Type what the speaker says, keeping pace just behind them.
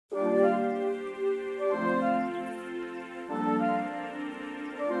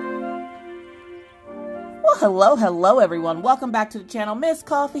Hello everyone. Welcome back to the channel. Miss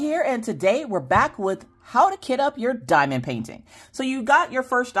Coffee here, and today we're back with how to kit up your diamond painting. So you got your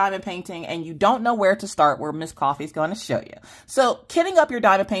first diamond painting and you don't know where to start, where Miss Coffee is going to show you. So kitting up your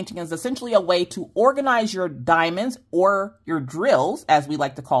diamond painting is essentially a way to organize your diamonds, or your drills as we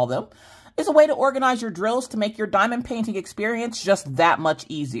like to call them. It's a way to organize your drills to make your diamond painting experience just that much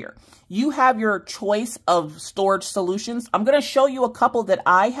easier. You have your choice of storage solutions. I'm going to show you a couple that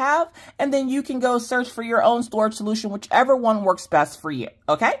I have, and then you can go search for your own storage solution, whichever one works best for you,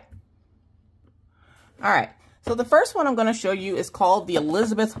 okay? All right, so the first one I'm going to show you is called the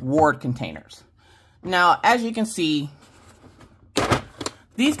Elizabeth Ward containers. Now, as you can see,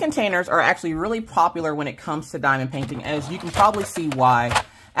 these containers are actually really popular when it comes to diamond painting, as you can probably see why,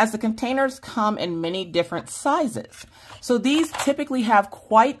 as the containers come in many different sizes. So these typically have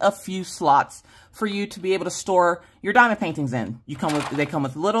quite a few slots for you to be able to store your diamond paintings in. They come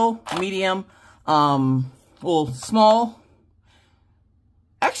with little, medium, small,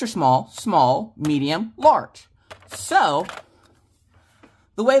 extra small, medium, large. So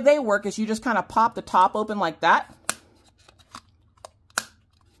the way they work is you just kind of pop the top open like that.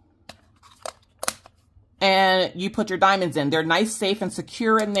 And you put your diamonds in. They're nice, safe, and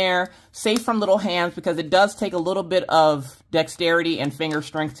secure in there. Safe from little hands, because it does take a little bit of dexterity and finger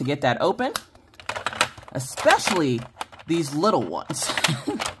strength to get that open. Especially these little ones.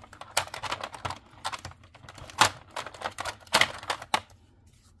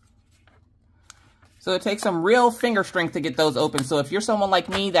 So it takes some real finger strength to get those open. So if you're someone like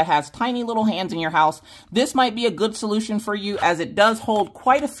me that has tiny little hands in your house, this might be a good solution for you, as it does hold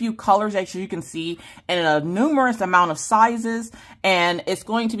quite a few colors, as you can see, and a numerous amount of sizes. And it's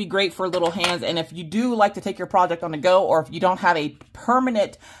going to be great for little hands. And if you do like to take your project on the go, or if you don't have a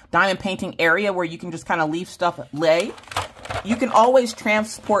permanent diamond painting area where you can just kind of leave stuff lay, you can always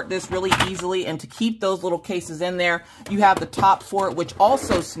transport this really easily. And to keep those little cases in there, you have the top for it, which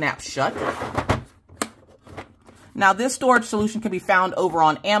also snaps shut. Now, this storage solution can be found over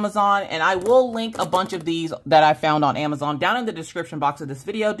on Amazon, and I will link a bunch of these that I found on Amazon down in the description box of this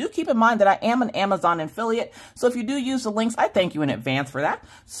video. Do keep in mind that I am an Amazon affiliate, so if you do use the links, I thank you in advance for that.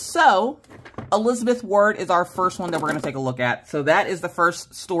 So, Elizabeth Ward is our first one that we're going to take a look at. So that is the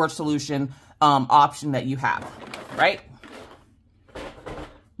first storage solution option that you have, right?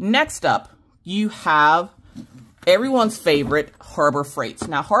 Next up, you have everyone's favorite, Harbor Freights.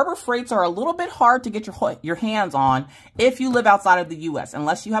 Now, Harbor Freights are a little bit hard to get your hands on if you live outside of the U.S.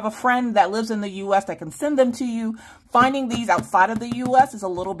 Unless you have a friend that lives in the U.S. that can send them to you, finding these outside of the U.S. is a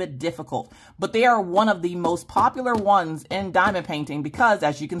little bit difficult. But they are one of the most popular ones in diamond painting because,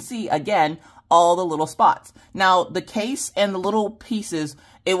 as you can see, again, all the little spots. Now, the case and the little pieces,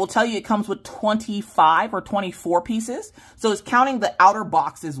 it will tell you it comes with 25 or 24 pieces. So it's counting the outer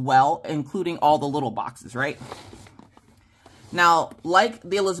box as well, including all the little boxes, right? Now, like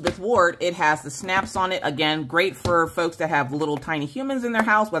the Elizabeth Ward, it has the snaps on it. Again, great for folks that have little tiny humans in their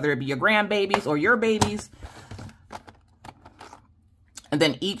house, whether it be your grandbabies or your babies. And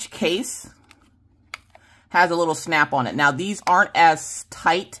then each case has a little snap on it. Now, these aren't as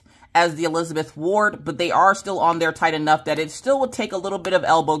tight as the Elizabeth Ward, but they are still on there tight enough that it still would take a little bit of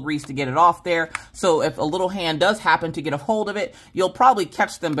elbow grease to get it off there. So if a little hand does happen to get a hold of it, you'll probably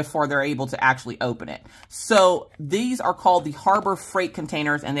catch them before they're able to actually open it. So these are called the Harbor Freight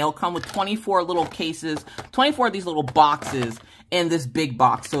containers, and they'll come with 24 little cases, 24 of these little boxes in this big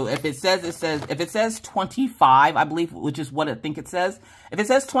box. So if it says 25, I believe, which is what I think it says. If it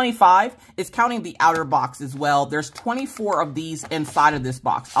says 25, it's counting the outer box as well. There's 24 of these inside of this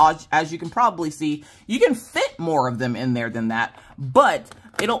box. As you can probably see, you can fit more of them in there than that, but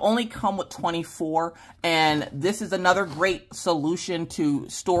it'll only come with 24, and this is another great solution to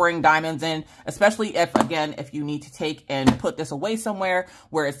storing diamonds in, especially if, again, if you need to take and put this away somewhere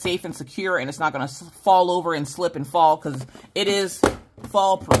where it's safe and secure and it's not going to fall over and slip and fall, because it is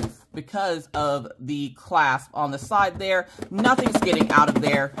fall proof because of the clasp on the side there. Nothing's getting out of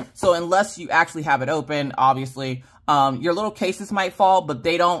there. So unless you actually have it open, obviously, your little cases might fall, but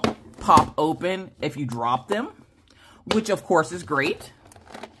they don't pop open if you drop them, which of course is great.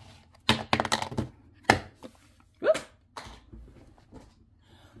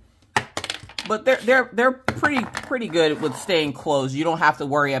 But they're pretty good with staying closed. You don't have to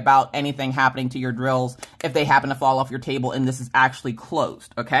worry about anything happening to your drills if they happen to fall off your table and this is actually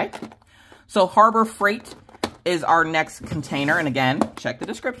closed, okay? So Harbor Freight is our next container. And again, check the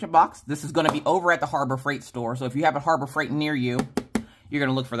description box. This is going to be over at the Harbor Freight store. So if you have a Harbor Freight near you, you're going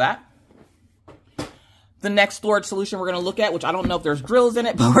to look for that. The next storage solution we're going to look at, which I don't know if there's drills in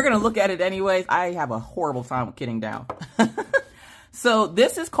it, but we're going to look at it anyways. I have a horrible time with kitting down. So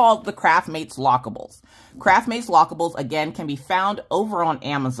this is called the Craftmates Lockables. Craftmates Lockables, again, can be found over on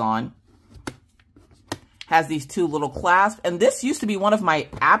Amazon. Has these two little clasps. And this used to be one of my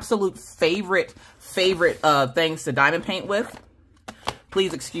absolute favorite things to diamond paint with.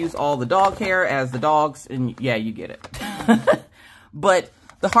 Please excuse all the dog hair as the dogs, and yeah, you get it. But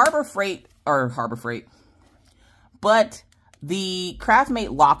the but the Craftmate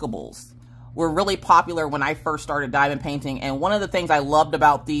Lockables were really popular when I first started diamond painting. And one of the things I loved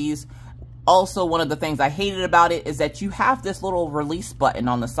about these, also one of the things I hated about it, is that you have this little release button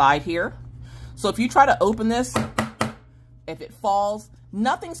on the side here. So if you try to open this, if it falls,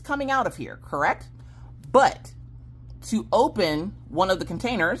 nothing's coming out of here, correct? But to open one of the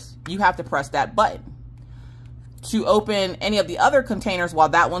containers, you have to press that button. To open any of the other containers while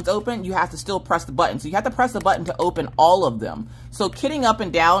that one's open, you have to still press the button. So you have to press the button to open all of them. So kitting up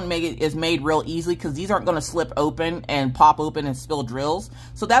and down is made real easily because these aren't going to slip open and pop open and spill drills.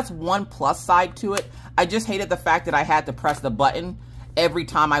 So that's one plus side to it. I just hated the fact that I had to press the button every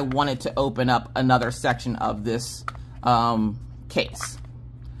time I wanted to open up another section of this case.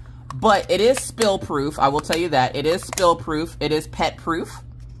 But it is spill proof. I will tell you that. It is spill proof. It is pet proof.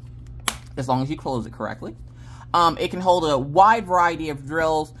 As long as you close it correctly. It can hold a wide variety of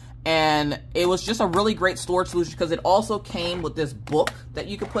drills. And it was just a really great storage solution because it also came with this book that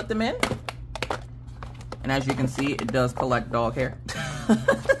you could put them in. And as you can see, it does collect dog hair.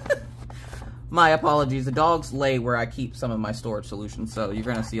 My apologies. The dogs lay where I keep some of my storage solutions. So you're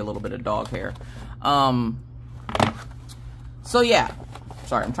going to see a little bit of dog hair. So yeah.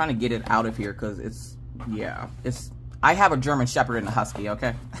 Sorry, I'm trying to get it out of here because I have a German Shepherd and a Husky,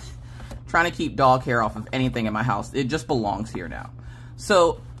 okay? Trying to keep dog hair off of anything in my house. It just belongs here now.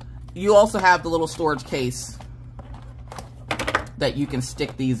 So you also have the little storage case that you can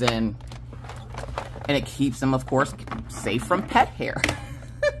stick these in. And it keeps them, of course, safe from pet hair.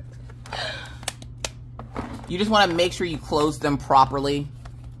 You just want to make sure you close them properly.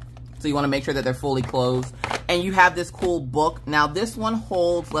 So you want to make sure that they're fully closed. And you have this cool book. Now this one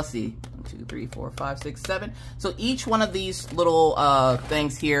holds, let's see, 1, 2, 3, 4, 5, 6, 7. So each one of these little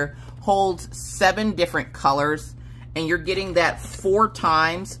things here holds 7 different colors. And you're getting that 4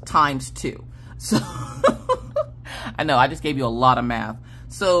 times 2. So I know, I just gave you a lot of math.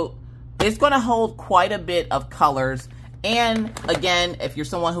 So it's going to hold quite a bit of colors. And again, if you're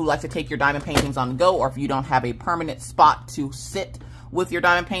someone who likes to take your diamond paintings on the go, or if you don't have a permanent spot to sit with your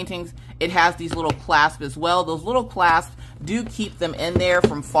diamond paintings, it has these little clasps as well. Those little clasps do keep them in there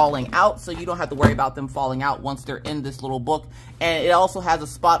from falling out, so you don't have to worry about them falling out once they're in this little book. And it also has a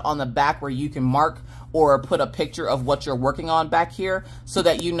spot on the back where you can mark or put a picture of what you're working on back here so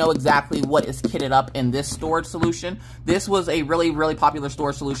that you know exactly what is kitted up in this storage solution. This was a really, really popular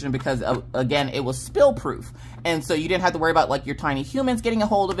storage solution because, again, it was spill proof. And so you didn't have to worry about like your tiny humans getting a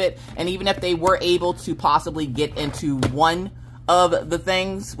hold of it. And even if they were able to possibly get into one of the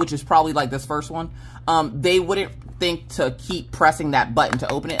things, which is probably like this first one, they wouldn't think to keep pressing that button to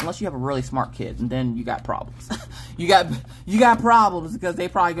open it unless you have a really smart kid, and then you got problems. you got problems because they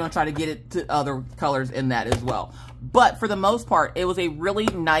probably gonna try to get it to other colors in that as well. But for the most part, it was a really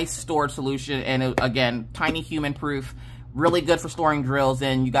nice storage solution, and it, again, tiny human proof, really good for storing drills,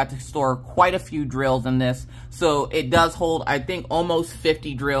 and you got to store quite a few drills in this. So it does hold, I think, almost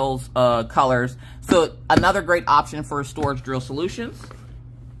 50 drills, colors. So another great option for storage drill solutions.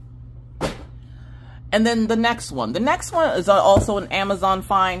 And then the next one. The next one is also an Amazon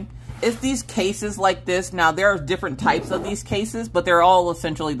find. It's these cases like this. Now, there are different types of these cases, but they're all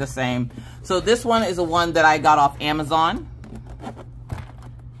essentially the same. So this one is a one that I got off Amazon.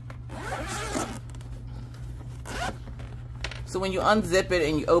 So when you unzip it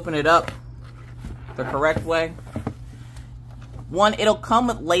and you open it up the correct way, one, it'll come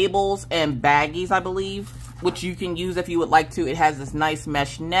with labels and baggies, I believe, which you can use if you would like to. It has this nice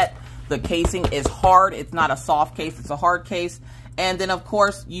mesh net. The casing is hard. It's not a soft case. It's a hard case. And then, of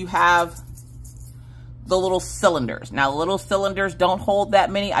course, you have the little cylinders. Now, the little cylinders don't hold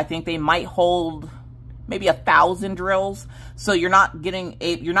that many. I think they might hold maybe 1,000 drills. So you're not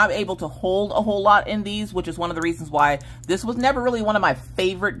able to hold a whole lot in these, which is one of the reasons why this was never really one of my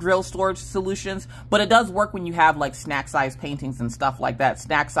favorite drill storage solutions. But it does work when you have like snack size paintings and stuff like that.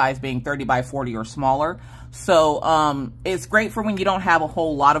 Snack size being 30 by 40 or smaller. So it's great for when you don't have a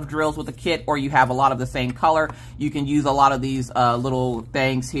whole lot of drills with a kit, or you have a lot of the same color. You can use a lot of these little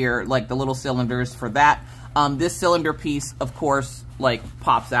things here, like the little cylinders for that. This cylinder piece, of course, like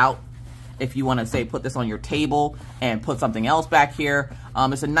pops out if you want to, say, put this on your table and put something else back here.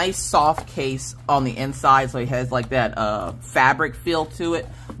 It's a nice soft case on the inside, so it has like that fabric feel to it.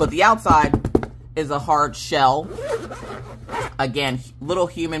 But the outside is a hard shell. Again, little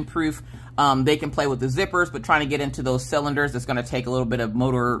human proof. They can play with the zippers, but trying to get into those cylinders, it's going to take a little bit of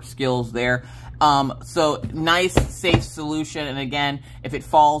motor skills there. So nice, safe solution. And again, if it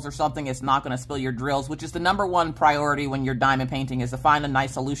falls or something, it's not going to spill your drills, which is the #1 priority when you're diamond painting, is to find a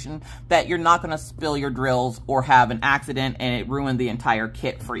nice solution that you're not going to spill your drills or have an accident and it ruined the entire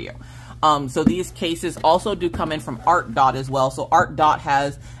kit for you. So these cases also do come in from Art Dot as well. So Art Dot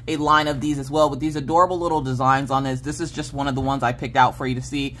has a line of these as well with these adorable little designs on this. This is just one of the ones I picked out for you to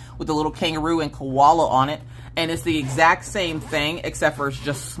see with the little kangaroo and koala on it. And it's the exact same thing, except for it's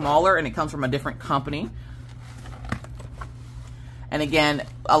just smaller and it comes from a different company. And again,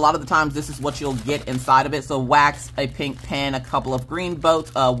 a lot of the times this is what you'll get inside of it. So wax, a pink pen, a couple of green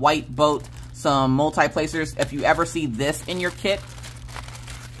boats, a white boat, some multi-placers. If you ever see this in your kit,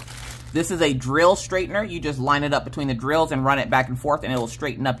 this is a drill straightener. You just line it up between the drills and run it back and forth and it will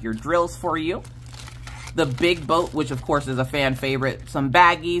straighten up your drills for you. The big boat, which of course is a fan favorite. Some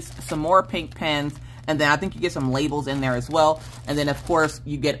baggies, some more pink pens, and then I think you get some labels in there as well. And then of course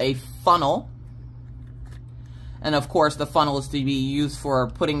you get a funnel. And of course the funnel is to be used for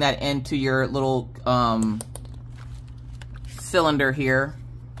putting that into your little cylinder here.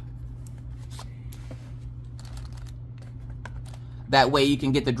 That way you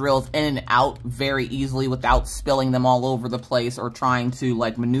can get the drills in and out very easily without spilling them all over the place or trying to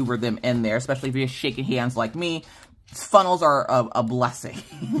like maneuver them in there, especially if you're shaking hands like me. Funnels are a blessing.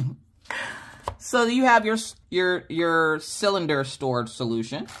 So you have your cylinder storage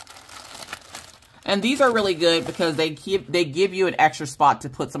solution. And these are really good because they give you an extra spot to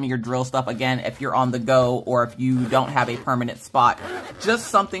put some of your drill stuff, again, if you're on the go or if you don't have a permanent spot. Just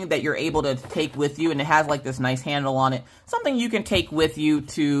something that you're able to take with you, and it has like this nice handle on it. Something you can take with you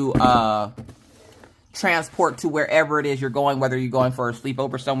to transport to wherever it is you're going, whether you're going for a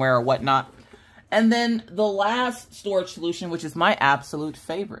sleepover somewhere or whatnot. And then the last storage solution, which is my absolute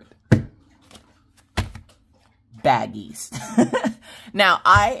favorite. Baggies. Now,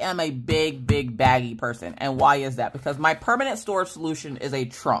 I am a big baggie person. And why is that? Because my permanent storage solution is a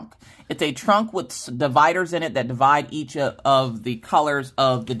trunk. It's a trunk with dividers in it that divide each of the colors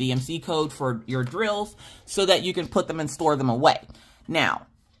of the DMC code for your drills so that you can put them and store them away. Now,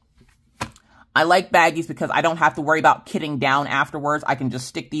 I like baggies because I don't have to worry about kitting down afterwards. I can just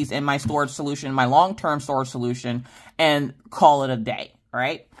stick these in my storage solution, my long-term storage solution, and call it a day,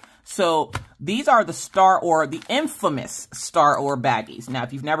 right? So these are the infamous Star Ore baggies. Now,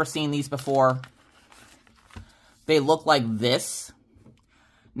 if you've never seen these before, they look like this.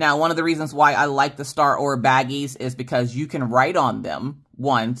 Now, one of the reasons why I like the Star Ore baggies is because you can write on them.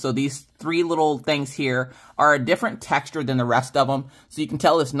 One, so these 3 little things here are a different texture than the rest of them. So you can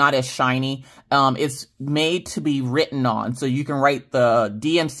tell it's not as shiny. It's made to be written on. So you can write the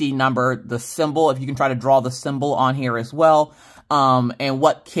DMC number, the symbol, if you can try to draw the symbol on here as well. And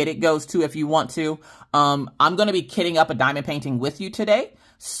what kit it goes to if you want to. I'm going to be kitting up a diamond painting with you today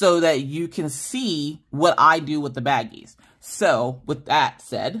so that you can see what I do with the baggies. So, with that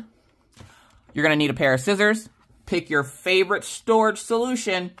said, you're going to need a pair of scissors, pick your favorite storage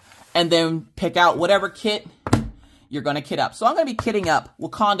solution, and then pick out whatever kit you're going to kit up. So I'm going to be kitting up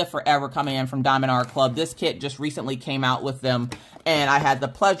Wakanda Forever coming in from Diamond Art Club. This kit just recently came out with them, and I had the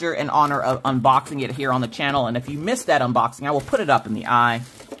pleasure and honor of unboxing it here on the channel. And if you missed that unboxing, I will put it up in the eye.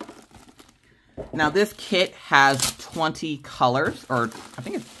 Now, this kit has 20 colors, or I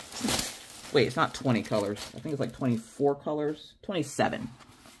think it's, wait, it's not 20 colors. I think it's like 24 colors, 27.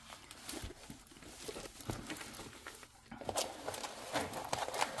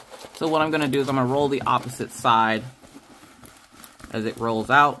 So what I'm going to do is I'm going to roll the opposite side as it rolls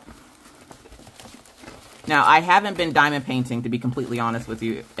out. Now, I haven't been diamond painting, to be completely honest with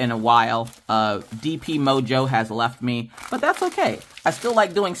you, in a while. DP Mojo has left me, but that's okay. I still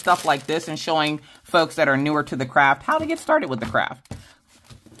like doing stuff like this and showing folks that are newer to the craft how to get started with the craft.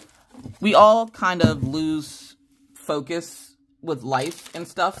 We all kind of lose focus with life and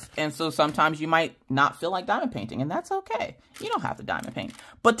stuff, and so sometimes you might not feel like diamond painting, and that's okay. You don't have to diamond paint.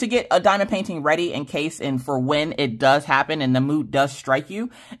 But to get a diamond painting ready in case and for when it does happen and the mood does strike you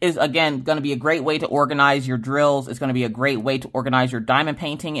is, again, going to be a great way to organize your drills. It's going to be a great way to organize your diamond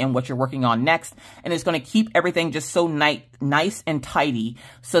painting and what you're working on next, and it's going to keep everything just so nice and tidy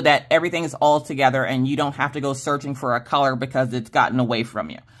so that everything is all together and you don't have to go searching for a color because it's gotten away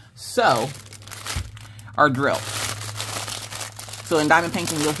from you. So, our drills. So in diamond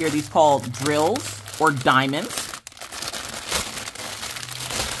painting, you'll hear these called drills or diamonds.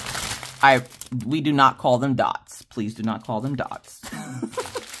 We do not call them dots. Please do not call them dots.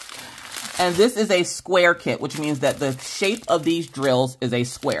 And this is a square kit, which means that the shape of these drills is a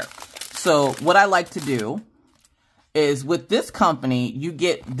square. So what I like to do is with this company, you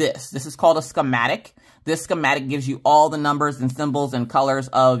get this. This is called a schematic. This schematic gives you all the numbers and symbols and colors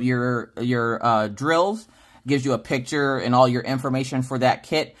of your drills. Gives you a picture and all your information for that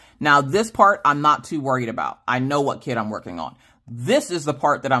kit. Now, this part I'm not too worried about. I know what kit I'm working on. This is the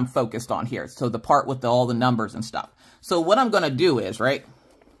part that I'm focused on here. So the part with all the numbers and stuff. So what I'm going to do is, right,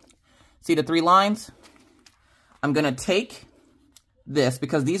 see the 3 lines? I'm going to take this,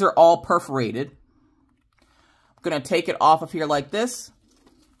 because these are all perforated. I'm going to take it off of here like this.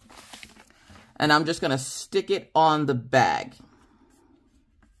 And I'm just going to stick it on the bag.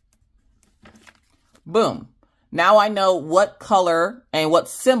 Boom. Now I know what color and what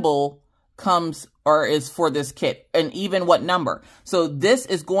symbol comes or is for this kit, and even what number. So this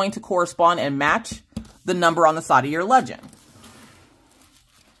is going to correspond and match the number on the side of your legend.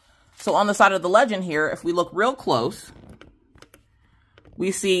 So on the side of the legend here, if we look real close,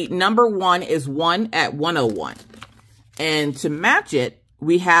 we see number 1 is 1 at 101. And to match it,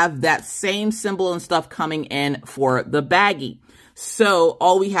 we have that same symbol and stuff coming in for the baggie. So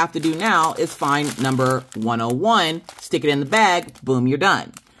all we have to do now is find number 101, stick it in the bag, boom, you're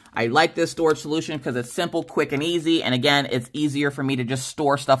done. I like this storage solution because it's simple, quick, and easy. And again, it's easier for me to just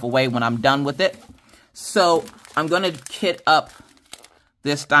store stuff away when I'm done with it. So I'm going to kit up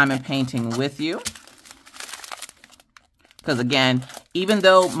this diamond painting with you. Because again, even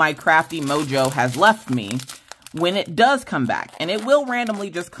though my crafty mojo has left me, when it does come back, and it will randomly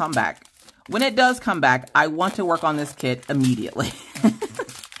just come back, when it does come back, I want to work on this kit immediately.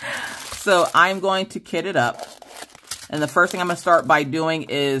 So I'm going to kit it up. And the first thing I'm going to start by doing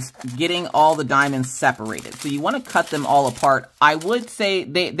is getting all the diamonds separated. So you want to cut them all apart. I would say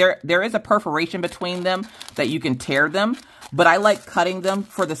there is a perforation between them that you can tear them. But I like cutting them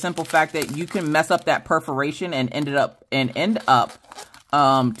for the simple fact that you can mess up that perforation and end up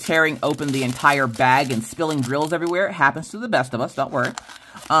tearing open the entire bag and spilling drills everywhere. It happens to the best of us, don't worry.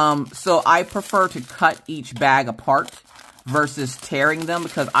 So I prefer to cut each bag apart versus tearing them,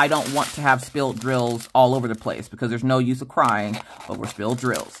 because I don't want to have spilled drills all over the place, because there's no use of crying over spilled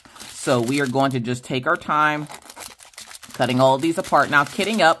drills. So we are going to just take our time cutting all of these apart. Now,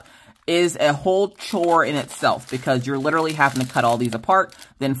 kitting up is a whole chore in itself, because you're literally having to cut all these apart,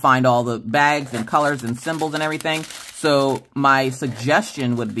 then find all the bags and colors and symbols and everything. So my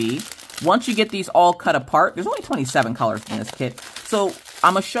suggestion would be, once you get these all cut apart, there's only 27 colors in this kit. So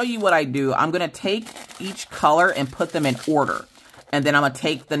I'm going to show you what I do. I'm going to take each color and put them in order. And then I'm going to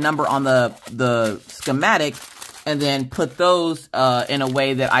take the number on the schematic and then put those in a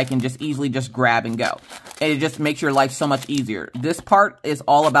way that I can just easily just grab and go. And it just makes your life so much easier. This part is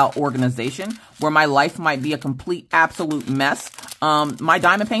all about organization, where my life might be a complete, absolute mess. My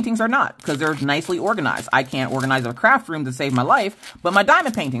diamond paintings are not, because they're nicely organized. I can't organize a craft room to save my life, but my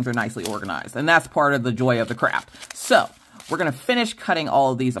diamond paintings are nicely organized. And that's part of the joy of the craft. So we're going to finish cutting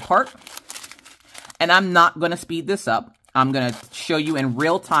all of these apart. And I'm not going to speed this up. I'm going to show you in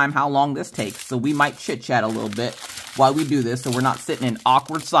real time how long this takes. So we might chit-chat a little bit while we do this, so we're not sitting in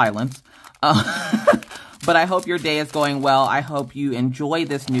awkward silence. But I hope your day is going well. I hope you enjoy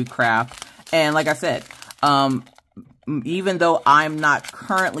this new craft. And like I said, even though I'm not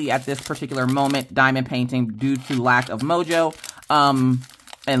currently at this particular moment diamond painting due to lack of mojo,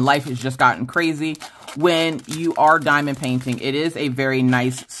 and life has just gotten crazy, when you are diamond painting, it is a very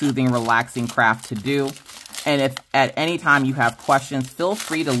nice, soothing, relaxing craft to do. And if at any time you have questions, feel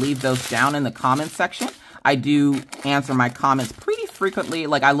free to leave those down in the comments section. I do answer my comments pretty frequently.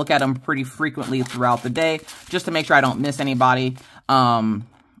 Like, I look at them pretty frequently throughout the day, just to make sure I don't miss anybody.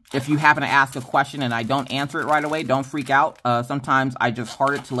 If you happen to ask a question and I don't answer it right away, don't freak out. Sometimes I just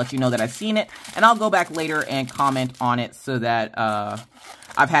heart it to let you know that I've seen it, and I'll go back later and comment on it so that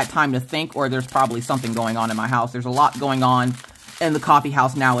I've had time to think, or there's probably something going on in my house. There's a lot going on in the coffee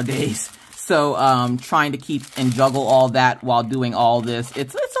house nowadays. So trying to keep and juggle all that while doing all this,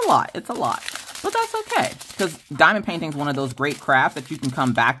 it's a lot. It's a lot. But that's okay, because diamond painting is one of those great crafts that you can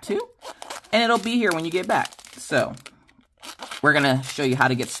come back to, and it'll be here when you get back. So we're going to show you how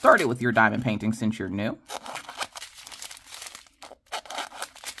to get started with your diamond painting since you're new.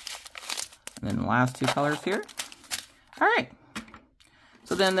 And then the last two colors here. All right.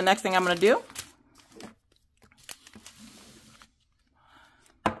 So then the next thing I'm going to do,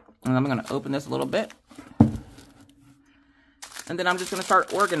 and I'm going to open this a little bit. And then I'm just going to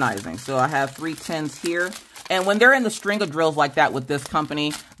start organizing. So I have 3 tins here. And when they're in the string of drills like that with this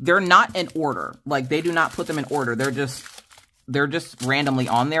company, they're not in order. Like, they do not put them in order. They're just randomly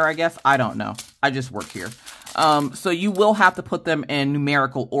on there, I guess. I don't know. I just work here. So you will have to put them in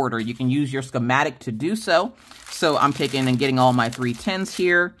numerical order. You can use your schematic to do so. So I'm taking and getting all my 310s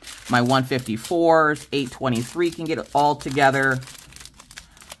here, my 154s, 823 can get it all together.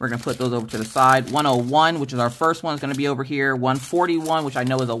 We're going to put those over to the side. 101, which is our first one, is going to be over here. 141, which I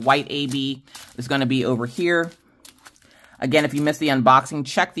know is a white AB, is going to be over here. Again, if you missed the unboxing,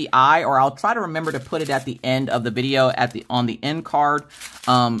 check the eye, or I'll try to remember to put it at the end of the video on the end card.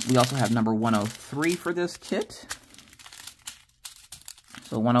 We also have number 103 for this kit.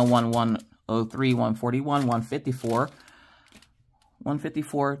 So 101, 103, 141, 154,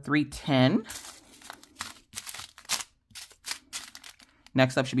 154, 310.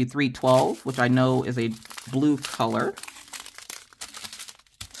 Next up should be 312, which I know is a blue color.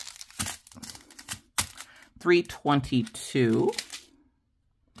 322.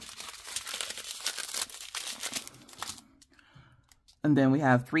 And then we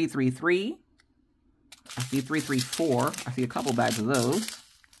have 333. I see 334. I see a couple bags of those.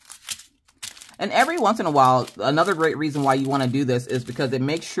 And every once in a while, another great reason why you want to do this is because it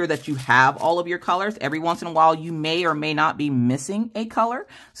makes sure that you have all of your colors. Every once in a while, you may or may not be missing a color.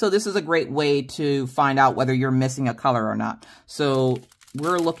 So this is a great way to find out whether you're missing a color or not. So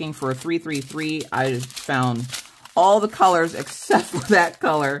we're looking for a 333. I found all the colors except for that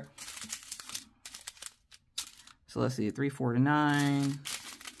color. So let's see, 349.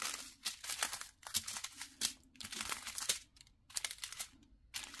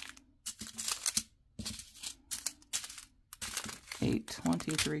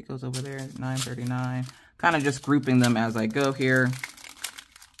 823 goes over there, 939. Kind of just grouping them as I go here.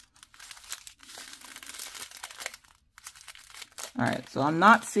 All right, so I'm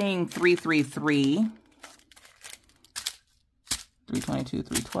not seeing 333, 322,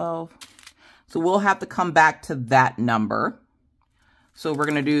 312. So we'll have to come back to that number. So we're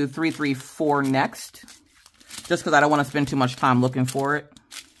gonna do 334 next, just because I don't want to spend too much time looking for it.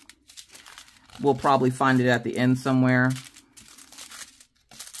 We'll probably find it at the end somewhere.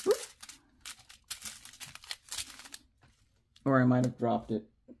 Or I might have dropped it.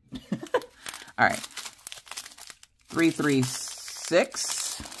 All right.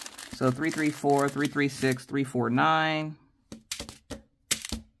 336. So 334, 336, 349.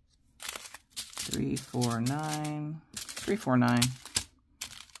 349. 349.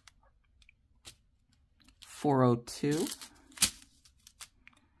 402.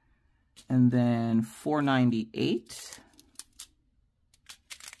 And then 498.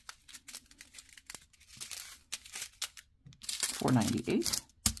 498,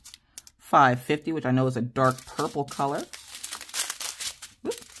 550, which I know is a dark purple color.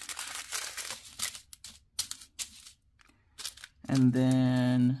 Whoop. And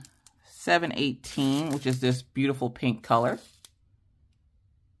then 718, which is this beautiful pink color.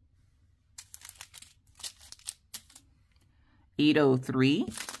 803,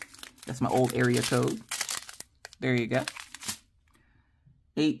 that's my old area code. There you go.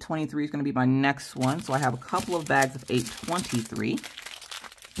 823 is going to be my next one. So I have a couple of bags of 823.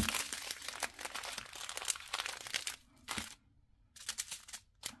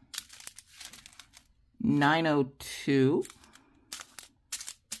 $902.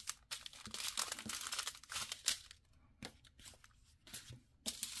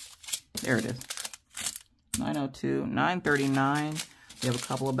 There it is. 902, 939. We have a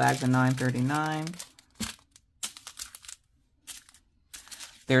couple of bags of 939.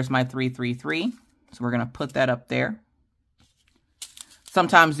 There's my 333. So we're going to put that up there.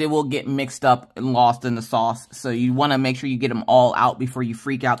 Sometimes they will get mixed up and lost in the sauce. So you want to make sure you get them all out before you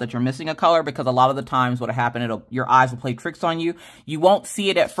freak out that you're missing a color, because a lot of the times what'll happen, your eyes will play tricks on you. You won't see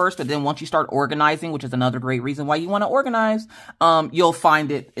it at first, but then once you start organizing, which is another great reason why you want to organize, you'll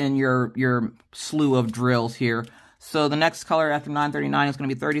find it in your slew of drills here. So the next color after 939 is going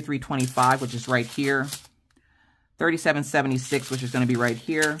to be 3325, which is right here. 3776, which is going to be right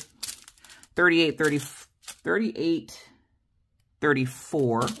here.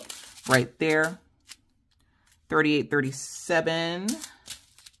 3834, right there. 3837,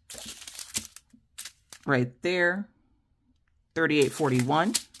 right there.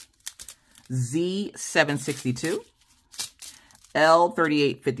 3841, Z762,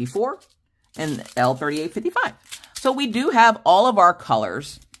 L3854, and L3855. So we do have all of our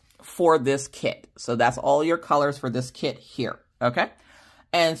colors for this kit. So that's all your colors for this kit here, okay?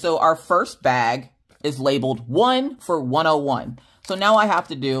 And so our first bag is labeled 1 for 101. So now I have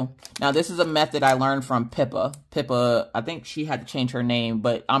to do, now this is a method I learned from Pippa. Pippa, I think she had to change her name,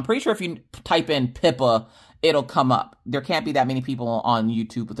 but I'm pretty sure if you type in Pippa it'll come up. There can't be that many people on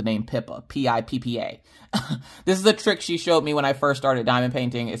YouTube with the name Pippa, P-I-P-P-A. This is a trick she showed me when I first started diamond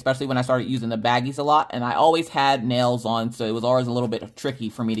painting, especially when I started using the baggies a lot, and I always had nails on, so it was always a little bit tricky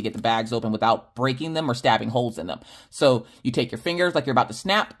for me to get the bags open without breaking them or stabbing holes in them. So you take your fingers like you're about to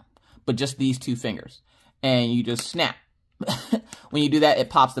snap, but just these 2 fingers, and you just snap. When you do that, it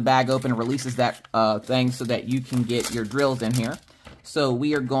pops the bag open and releases that thing so that you can get your drills in here. So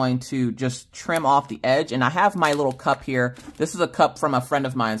we are going to just trim off the edge. And I have my little cup here. This is a cup from a friend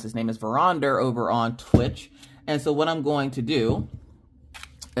of mine. His name is Veronder over on Twitch. And so what I'm going to do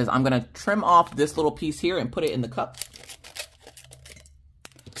is I'm going to trim off this little piece here and put it in the cup.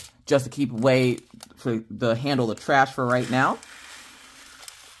 Just to keep away for the handle the trash for right now.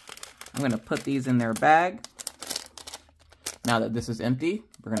 I'm going to put these in their bag. Now that this is empty,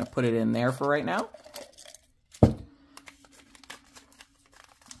 we're going to put it in there for right now.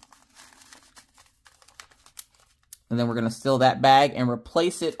 And then we're going to seal that bag and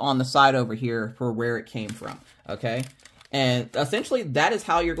replace it on the side over here for where it came from, okay? And essentially, that is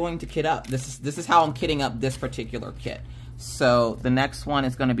how you're going to kit up. This is how I'm kitting up this particular kit. So the next one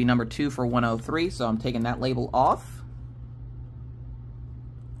is going to be number 2 for 103, so I'm taking that label off.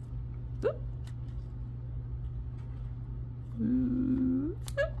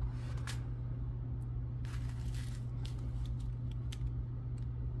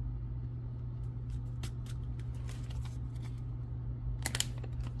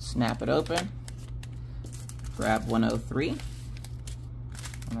 Snap it open, grab 103. I'm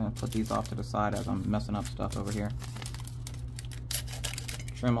going to put these off to the side as I'm messing up stuff over here.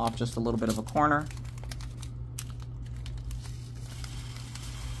 Trim off just a little bit of a corner.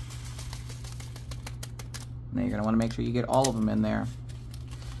 Now you're going to want to make sure you get all of them in there.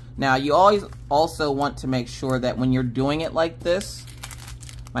 Now you always also want to make sure that when you're doing it like this,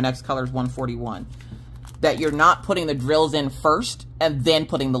 my next color is 141, that you're not putting the drills in first and then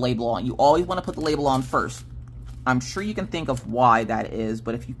putting the label on. You always want to put the label on first. I'm sure you can think of why that is,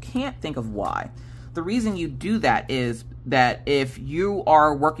 but if you can't think of why, the reason you do that is that if you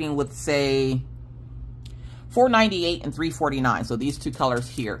are working with, say, 498 and 349, so these 2 colors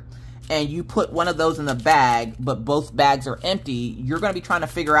here, and you put one of those in the bag, but both bags are empty, you're going to be trying to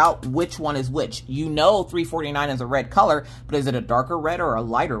figure out which one is which. You know 349 is a red color, but is it a darker red or a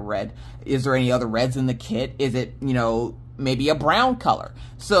lighter red? Is there any other reds in the kit? Is it, you know, maybe a brown color?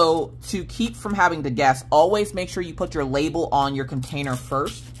 So to keep from having to guess, always make sure you put your label on your container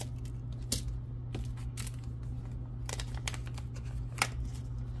first.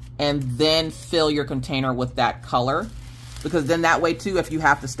 And then fill your container with that color. Because then that way too, if you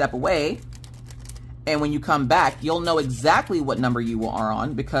have to step away and when you come back, you'll know exactly what number you are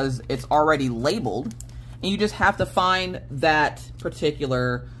on because it's already labeled. And you just have to find that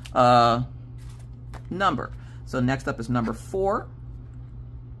particular number. So next up is number 4.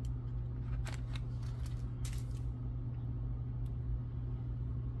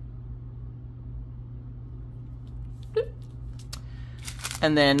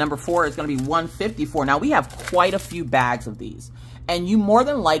 And then number 4 is going to be 154. Now, we have quite a few bags of these. And you more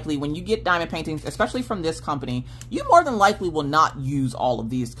than likely, when you get diamond paintings, especially from this company, you more than likely will not use all of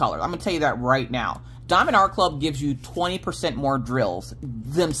these colors. I'm going to tell you that right now. Diamond Art Club gives you 20% more drills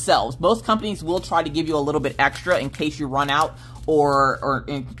themselves. Most companies will try to give you a little bit extra in case you run out or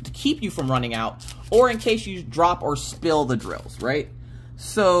to keep you from running out, or in case you drop or spill the drills, right?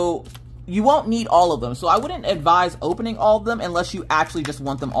 So you won't need all of them. So I wouldn't advise opening all of them unless you actually just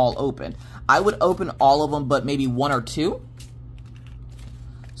want them all open. I would open all of them, but maybe 1 or 2.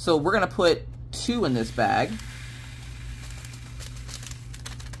 So we're going to put 2 in this bag.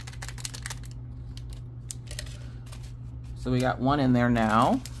 So we got 1 in there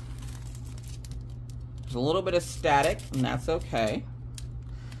now. There's a little bit of static, and that's okay.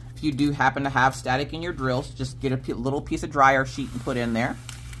 If you do happen to have static in your drills, just get a little piece of dryer sheet and put in there.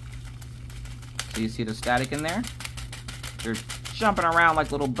 So you see the static in there? They're jumping around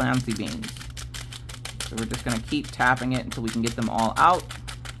like little bouncy beans. So we're just going to keep tapping it until we can get them all out.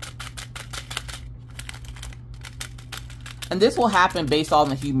 And this will happen based on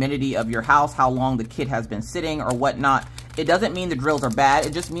the humidity of your house, how long the kit has been sitting or whatnot. It doesn't mean the drills are bad.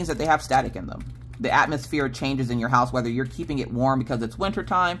 It just means that they have static in them. The atmosphere changes in your house, whether you're keeping it warm because it's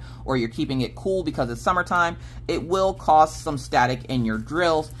wintertime or you're keeping it cool because it's summertime. It will cause some static in your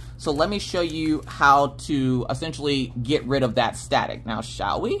drills. So let me show you how to essentially get rid of that static. Now,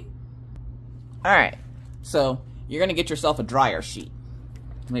 shall we? All right. So you're going to get yourself a dryer sheet.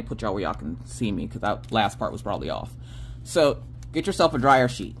 Let me put y'all where y'all can see me because that last part was probably off. So get yourself a dryer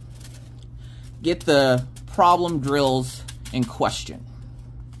sheet. Get the problem drills in question.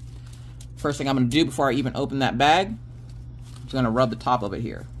 First thing I'm going to do before I even open that bag, I'm just going to rub the top of it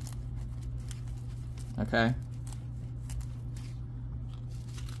here. Okay.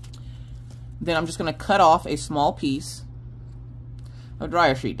 Then I'm just going to cut off a small piece of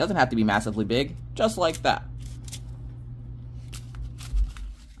dryer sheet. Doesn't have to be massively big, just like that.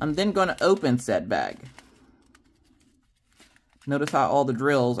 I'm then going to open said bag. Notice how all the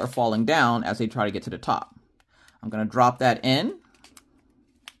drills are falling down as they try to get to the top. I'm going to drop that in.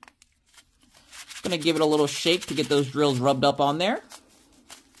 Going to give it a little shake to get those drills rubbed up on there.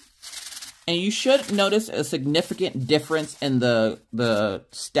 And you should notice a significant difference in the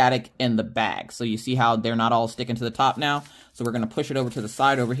static in the bag. So you see how they're not all sticking to the top now. So we're going to push it over to the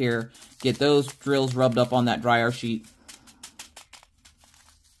side over here. Get those drills rubbed up on that dryer sheet.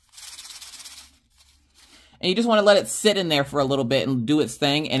 And you just want to let it sit in there for a little bit and do its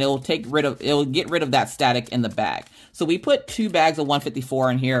thing, and it'll get rid of that static in the bag. So we put 2 bags of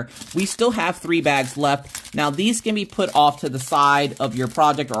 154 in here. We still have 3 bags left. Now these can be put off to the side of your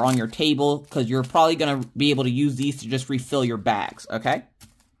project or on your table, because you're probably going to be able to use these to just refill your bags, okay?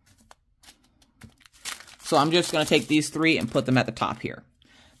 So I'm just going to take these 3 and put them at the top here.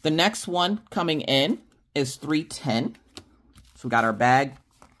 The next one coming in is 310. So we got our bag,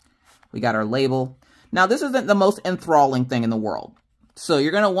 we got our label. Now, this isn't the most enthralling thing in the world. So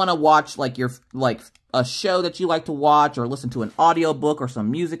you're going to want to watch like a show that you like to watch, or listen to an audiobook or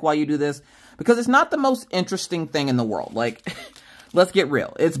some music while you do this, because it's not the most interesting thing in the world. Like, let's get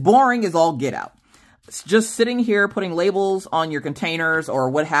real. It's boring as all get out. It's just sitting here putting labels on your containers or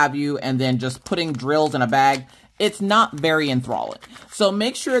what have you, and then just putting drills in a bag. It's not very enthralling. So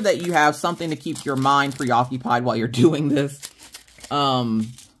make sure that you have something to keep your mind preoccupied while you're doing this.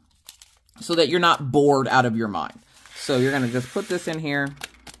 So that you're not bored out of your mind. So you're going to just put this in here.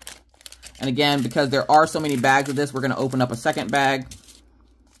 And again, because there are so many bags of this, we're going to open up a second bag.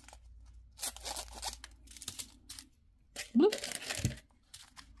 Bloop.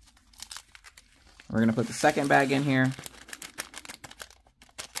 We're going to put the second bag in here.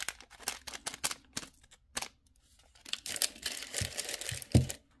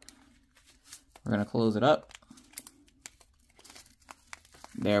 We're going to close it up.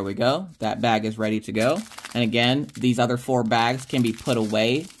 There we go. That bag is ready to go. And again, these other 4 bags can be put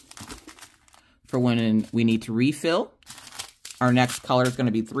away for when we need to refill. Our next color is going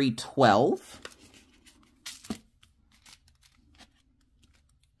to be 312.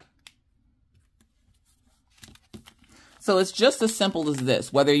 So it's just as simple as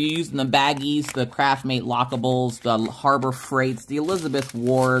this. Whether you're using the baggies, the Craftmate lockables, the Harbor Freights, the Elizabeth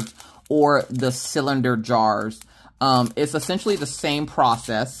Wards, or the cylinder jars. It's essentially the same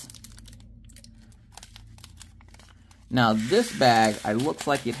process. Now this bag, it looks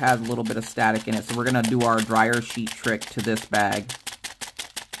like it has a little bit of static in it, so we're going to do our dryer sheet trick to this bag.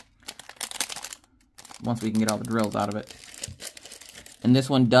 Once we can get all the drills out of it. And this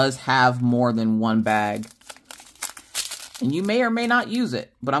one does have more than 1 bag. And you may or may not use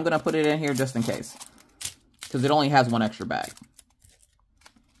it, but I'm going to put it in here just in case. Because it only has 1 extra bag.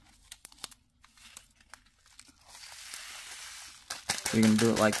 You're going to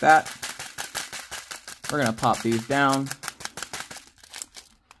do it like that. We're going to pop these down.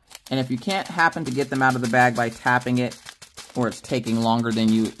 And if you can't happen to get them out of the bag by tapping it, or it's taking longer than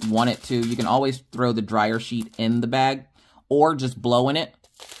you want it to, you can always throw the dryer sheet in the bag, or just blow in it.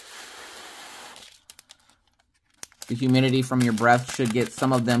 The humidity from your breath should get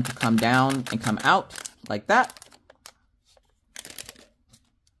some of them to come down and come out, like that.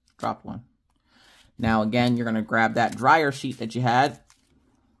 Drop one. Now again, you're going to grab that dryer sheet that you had.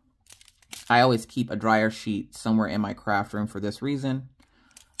 I always keep a dryer sheet somewhere in my craft room for this reason.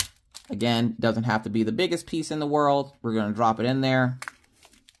 Again, doesn't have to be the biggest piece in the world. We're going to drop it in there.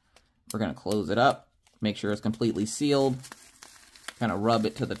 We're going to close it up. Make sure it's completely sealed. Kind of rub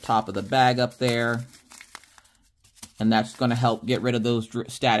it to the top of the bag up there. And that's going to help get rid of those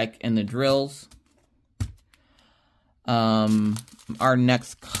static in the drills. Our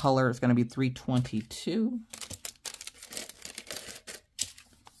next color is going to be 322.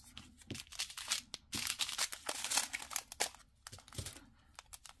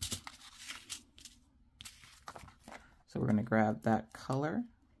 So we're going to grab that color,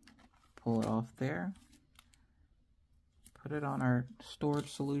 pull it off there, put it on our storage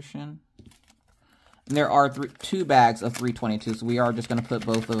solution. And there are 2 bags of 322, so we are just going to put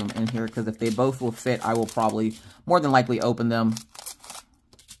both of them in here, because if they both will fit, I will probably more than likely open them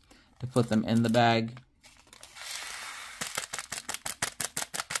to put them in the bag.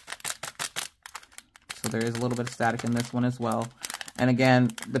 So there is a little bit of static in this one as well. And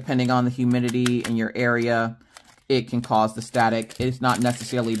again, depending on the humidity in your area, it can cause the static. It's not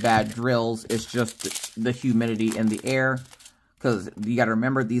necessarily bad drills. It's just the humidity in the air. Because you got to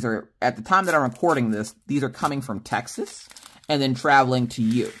remember, these are, at the time that I'm recording this, these are coming from Texas and then traveling to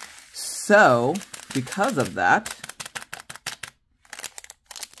you. So, because of that,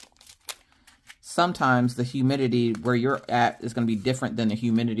 sometimes the humidity where you're at is going to be different than the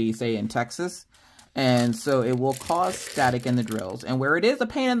humidity, say, in Texas. And so it will cause static in the drills. And where it is a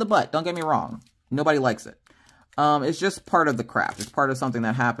pain in the butt, don't get me wrong. Nobody likes it. It's just part of the craft. It's part of something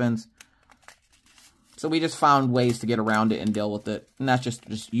that happens. So we just found ways to get around it and deal with it. And that's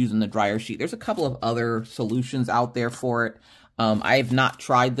just using the dryer sheet. There's a couple of other solutions out there for it. I have not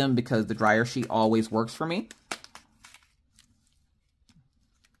tried them because the dryer sheet always works for me.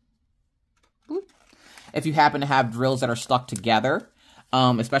 If you happen to have drills that are stuck together,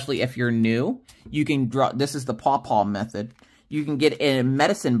 especially if you're new, you can draw. This is the pawpaw method. You can get a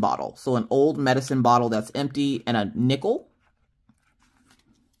medicine bottle. So an old medicine bottle that's empty and a nickel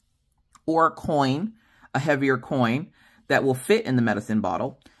or a coin, a heavier coin that will fit in the medicine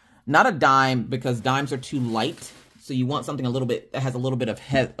bottle. Not a dime, because dimes are too light. So you want something a little bit that has a little bit of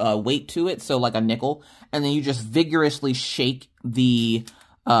weight to it. So like a nickel. And then you just vigorously shake the,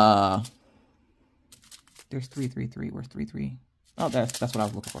 there's 333. Where's 33? Oh, that's what I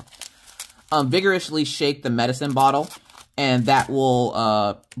was looking for. Vigorously shake the medicine bottle, and that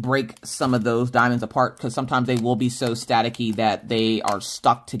will break some of those diamonds apart, because sometimes they will be so staticky that they are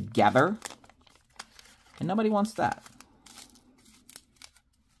stuck together. And nobody wants that.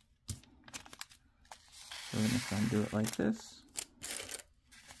 So we're just going to do it like this.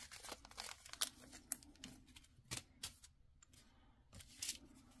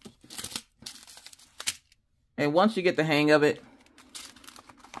 And once you get the hang of it,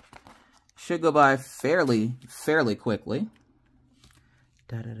 should go by fairly quickly.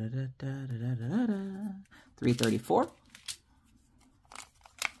 334.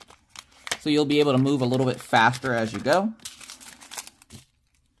 So you'll be able to move a little bit faster as you go.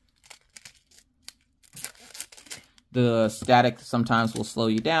 The static sometimes will slow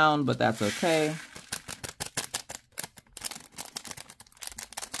you down, but that's okay.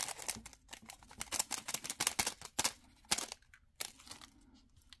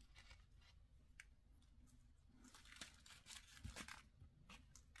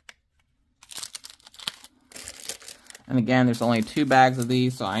 And again, there's only 2 bags of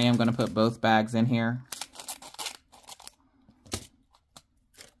these, so I am going to put both bags in here.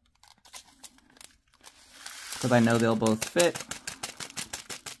 Because I know they'll both fit.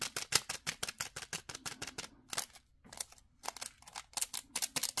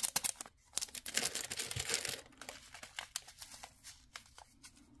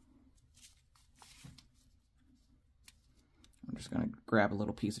 I'm just going to grab a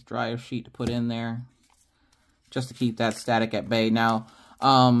little piece of dryer sheet to put in there, just to keep that static at bay. Now,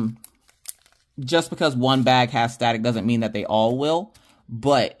 just because one bag has static doesn't mean that they all will.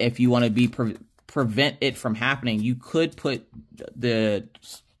 But if you want to prevent it from happening, you could put the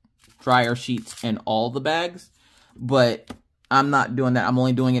dryer sheets in all the bags. But I'm not doing that. I'm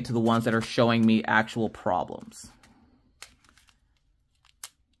only doing it to the ones that are showing me actual problems.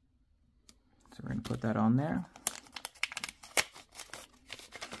 So we're going to put that on there.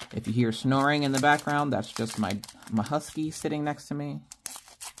 If you hear snoring in the background, that's just my husky sitting next to me.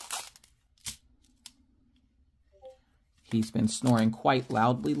 He's been snoring quite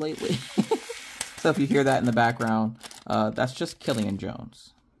loudly lately. So if you hear that in the background, that's just Killian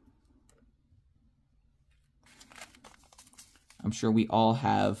Jones. I'm sure we all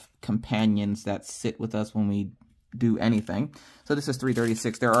have companions that sit with us when we do anything. So this is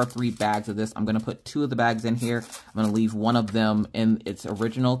 336. There are 3 bags of this. I'm going to put 2 of the bags in here. I'm going to leave one of them in its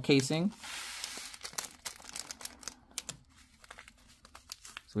original casing.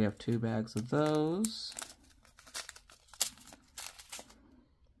 So we have 2 bags of those.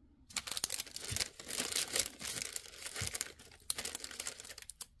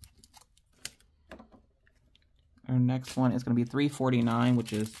 Our next one is going to be 349,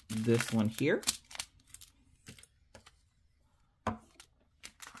 which is this one here.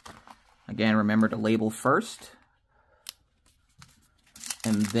 Again, remember to label first,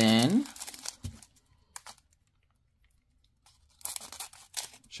 and then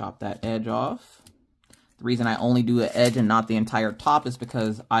chop that edge off. The reason I only do an edge and not the entire top is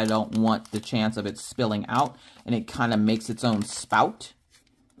because I don't want the chance of it spilling out, and it kind of makes its own spout.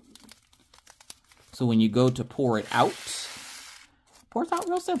 So when you go to pour it out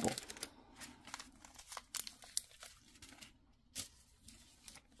real simple.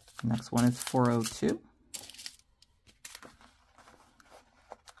 Next one is 402.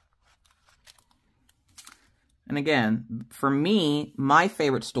 And again, for me, my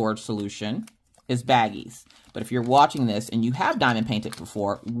favorite storage solution is baggies. But if you're watching this and you have diamond painted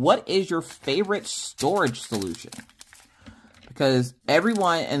before, what is your favorite storage solution? Because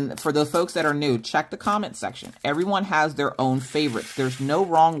everyone, and for those folks that are new, check the comment section. Everyone has their own favorites. There's no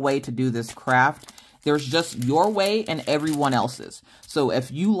wrong way to do this craft. There's just your way and everyone else's. So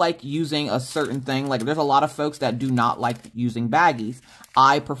if you like using a certain thing, like there's a lot of folks that do not like using baggies.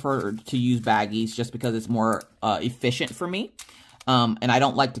 I prefer to use baggies just because it's more efficient for me. And I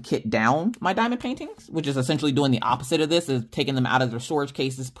don't like to kit down my diamond paintings, which is essentially doing the opposite of this, is taking them out of their storage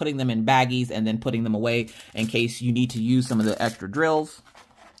cases, putting them in baggies, and then putting them away in case you need to use some of the extra drills.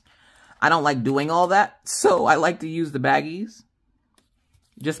 I don't like doing all that, so I like to use the baggies.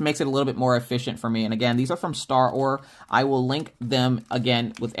 Just makes it a little bit more efficient for me. And again, these are from Star Ore. I will link them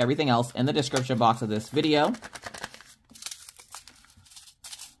again with everything else in the description box of this video.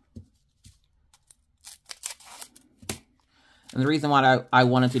 And the reason why I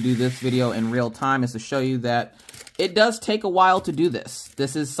wanted to do this video in real time is to show you that it does take a while to do this.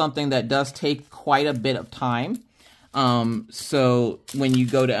 This is something that does take quite a bit of time. So when you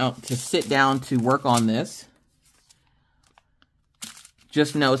go to sit down to work on this,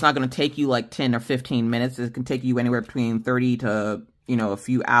 just know it's not going to take you like 10 or 15 minutes. It can take you anywhere between 30 to, a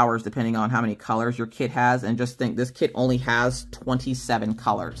few hours, depending on how many colors your kit has. And just think, this kit only has 27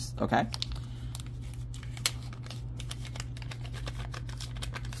 colors, okay?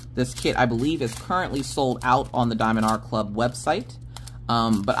 This kit, I believe, is currently sold out on the Diamond Art Club website.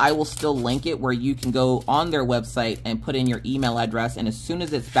 But I will still link it where you can go on their website and put in your email address. And as soon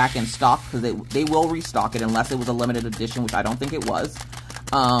as it's back in stock, because they will restock it unless it was a limited edition, which I don't think it was.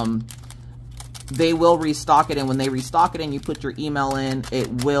 They will restock it, and when they restock it and you put your email in,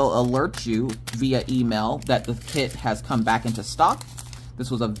 it will alert you via email that the kit has come back into stock.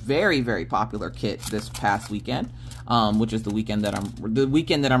 This was a very, very popular kit this past weekend, which is the weekend that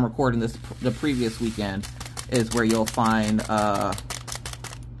I'm recording this. The previous weekend is where you'll find the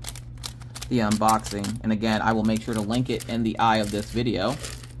unboxing. And again, I will make sure to link it in the eye of this video.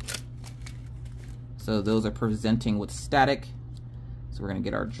 So those are presenting with static. So we're gonna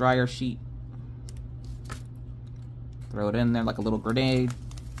get our dryer sheet. Throw it in there like a little grenade.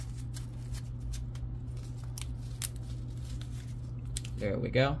 There we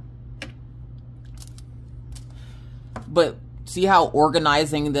go. But see how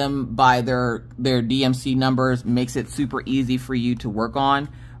organizing them by their DMC numbers makes it super easy for you to work on,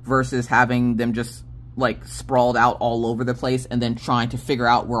 versus having them just like sprawled out all over the place and then trying to figure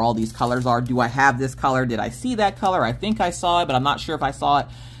out where all these colors are. Do I have this color? Did I see that color? I think I saw it, but I'm not sure if I saw it.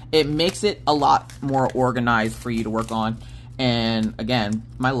 It makes it a lot more organized for you to work on. And again,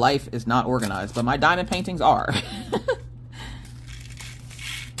 my life is not organized, but my diamond paintings are.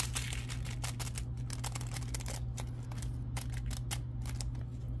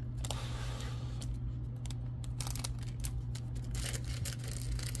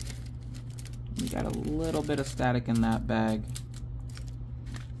 We got a little bit of static in that bag.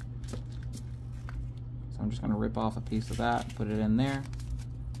 So I'm just going to rip off a piece of that, put it in there.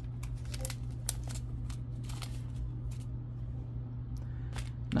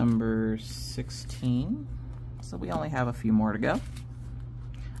 Number 16. So we only have a few more to go.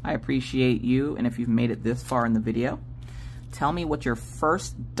 I appreciate you, and if you've made it this far in the video, tell me what your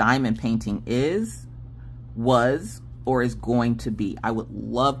first diamond painting is, was, or is going to be. I would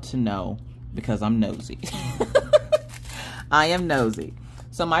love to know, because I'm nosy. I am nosy.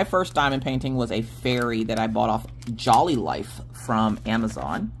 So my first diamond painting was a fairy that I bought off Jolly Life from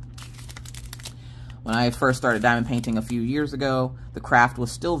Amazon. When I first started diamond painting a few years ago, the craft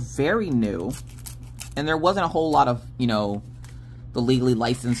was still very new, and there wasn't a whole lot of, the legally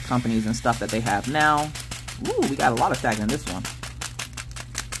licensed companies and stuff that they have now. Ooh, we got a lot of tags in this one.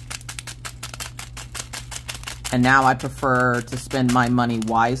 And now I prefer to spend my money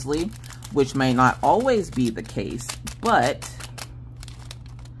wisely, which may not always be the case, but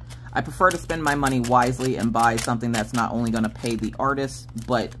I prefer to spend my money wisely and buy something that's not only going to pay the artist,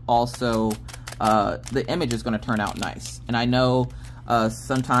 but also the image is going to turn out nice. And I know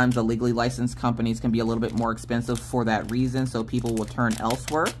sometimes the legally licensed companies can be a little bit more expensive for that reason, so people will turn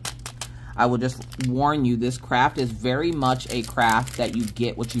elsewhere. I will just warn you, this craft is very much a craft that you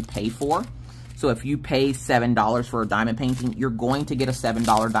get what you pay for. So if you pay $7 for a diamond painting, you're going to get a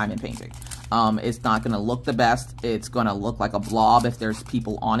 $7 diamond painting. It's not going to look the best. It's going to look like a blob if there's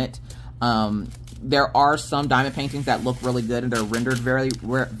people on it. There are some diamond paintings that look really good and they're rendered very,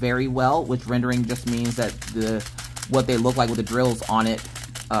 very well, which rendering just means that what they look like with the drills on it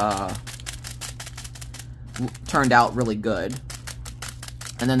turned out really good.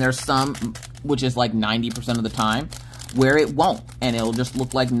 And then there's some which is like 90% of the time, where it won't, and it'll just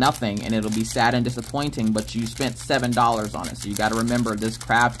look like nothing, and it'll be sad and disappointing, but you spent $7 on it. So you got to remember, this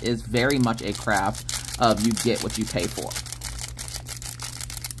craft is very much a craft of you get what you pay for.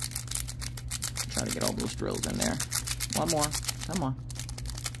 Try to get all those drills in there. One more. Come on.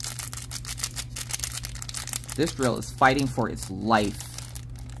 This drill is fighting for its life.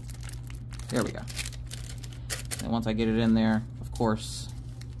 There we go. And once I get it in there, of course,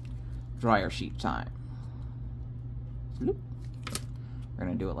 dryer sheet time. We're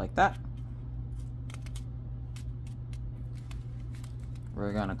going to do it like that.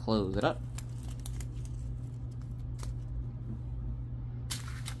 We're going to close it up.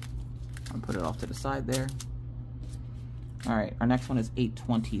 I'll put it off to the side there. All right, our next one is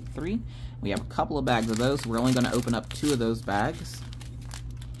 823. We have a couple of bags of those. We're only going to open up 2 of those bags.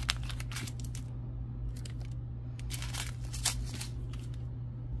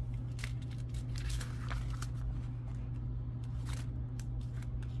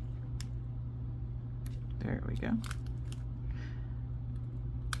 There we go.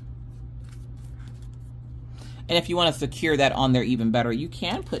 And if you want to secure that on there even better, you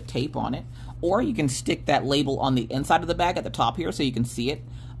can put tape on it, or you can stick that label on the inside of the bag at the top here so you can see it.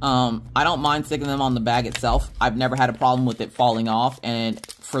 I don't mind sticking them on the bag itself. I've never had a problem with it falling off, and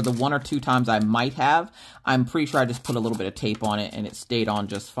for the 1 or 2 times I might have, I'm pretty sure I just put a little bit of tape on it and it stayed on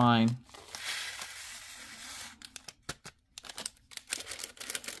just fine.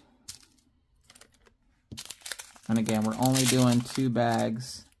 And again, we're only doing 2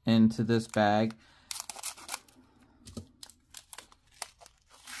 bags into this bag.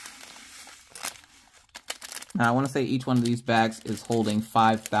 Now, I want to say each one of these bags is holding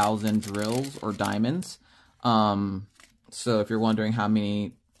 5,000 drills or diamonds. So if you're wondering how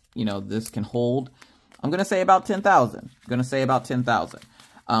many, you know, this can hold, I'm going to say about 10,000. I'm going to say about 10,000.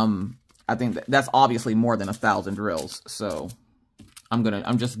 I think that's obviously more than 1,000 drills. So I'm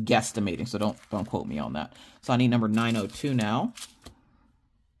just guesstimating. So don't quote me on that. So I need number 902 now.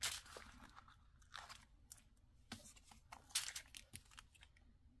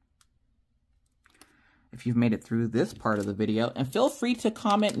 If you've made it through this part of the video, and feel free to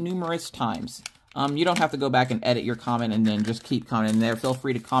comment numerous times. You don't have to go back and edit your comment and then just keep commenting there. Feel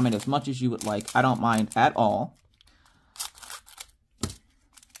free to comment as much as you would like. I don't mind at all.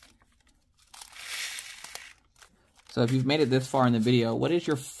 So if you've made it this far in the video, what is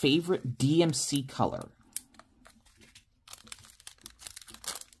your favorite DMC color?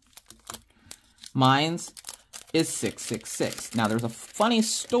 Mine's is 666. Now there's a funny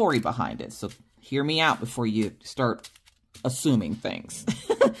story behind it, so hear me out before you start assuming things.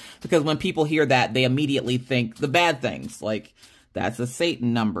 Because when people hear that, they immediately think the bad things, like, that's a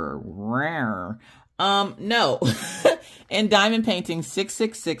Satan number. Rare. No. In diamond painting,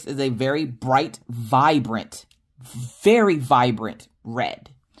 666 is a very bright, vibrant, very vibrant red.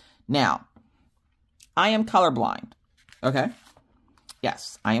 Now, I am colorblind. Okay?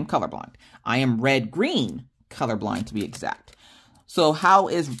 Yes, I am colorblind. I am red-green colorblind, to be exact. So how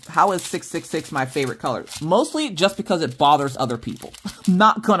is 666 my favorite color? Mostly just because it bothers other people.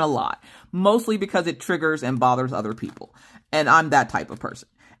 Not gonna lie. Mostly because it triggers and bothers other people. And I'm that type of person.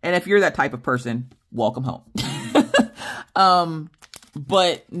 And if you're that type of person, welcome home.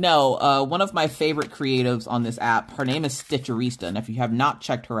 But no, one of my favorite creatives on this app, her name is Stitcherista. And if you have not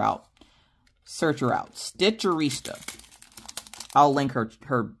checked her out, search her out. Stitcherista. I'll link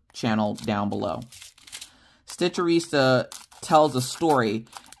her channel down below. Stitcherista tells a story,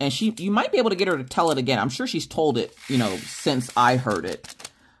 and you might be able to get her to tell it again. I'm sure she's told it, you know, since I heard it.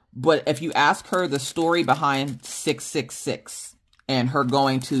 But if you ask her the story behind 666 and her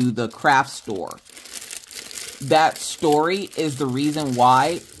going to the craft store, that story is the reason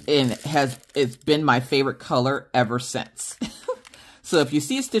why it's been my favorite color ever since. So if you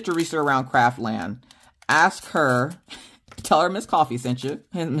see Stitcherista around Craftland, ask her, tell her Miss Coffee sent you,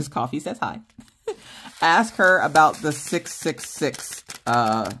 and Miss Coffee says hi. Ask her about the 666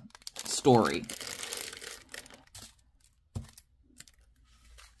 story.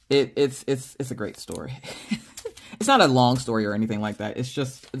 It's a great story. It's not a long story or anything like that. It's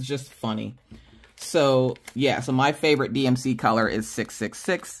just funny. So yeah, so my favorite DMC color is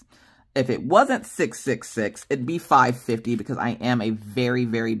 666. If it wasn't 666, it'd be 550 because I am a very,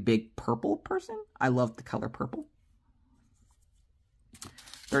 very big purple person. I love the color purple.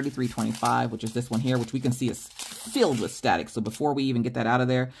 3325, which is this one here, which we can see is filled with static. So before we even get that out of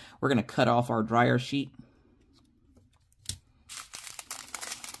there, we're going to cut off our dryer sheet.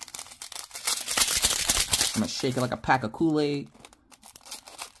 I'm going to shake it like a pack of Kool-Aid.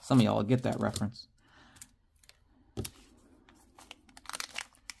 Some of y'all will get that reference.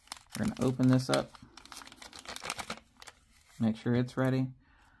 We're going to open this up. Make sure it's ready.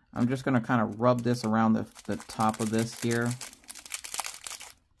 I'm just going to kind of rub this around the top of this here.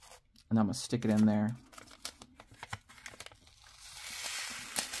 And I'm going to stick it in there.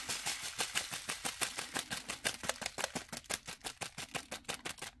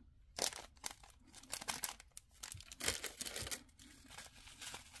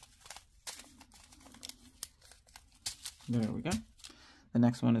 There we go. The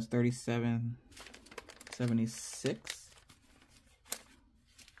next one is 3776.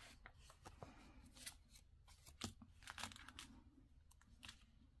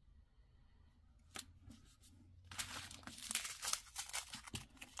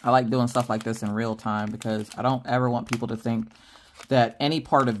 I like doing stuff like this in real time because I don't ever want people to think that any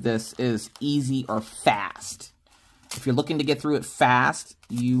part of this is easy or fast. If you're looking to get through it fast,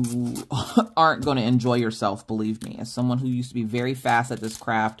 you aren't going to enjoy yourself, believe me. As someone who used to be very fast at this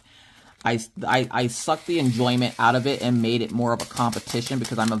craft, I sucked the enjoyment out of it and made it more of a competition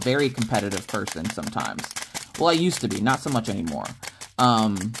because I'm a very competitive person sometimes. Well, I used to be, not so much anymore.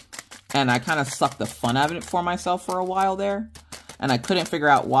 And I kind of sucked the fun out of it for myself for a while there. And I couldn't figure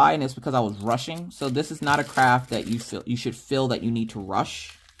out why, and it's because I was rushing. So this is not a craft that you should feel that you need to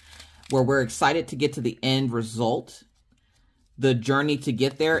rush. Where we're excited to get to the end result, the journey to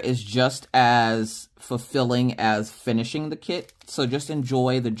get there is just as fulfilling as finishing the kit. So just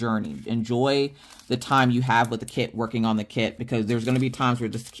enjoy the journey. Enjoy the time you have with the kit, working on the kit, because there's going to be times where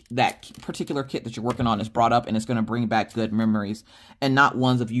that particular kit that you're working on is brought up and it's going to bring back good memories and not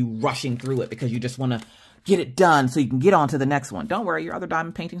ones of you rushing through it because you just want to get it done so you can get on to the next one. Don't worry, your other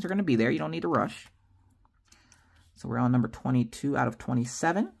diamond paintings are going to be there. You don't need to rush. So we're on number 22 out of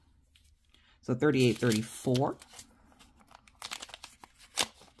 27. So 38, 34.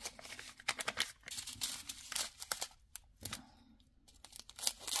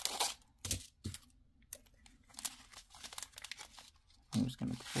 I'm just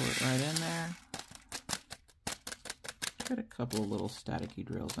going to pour it right in there. Got a couple of little staticky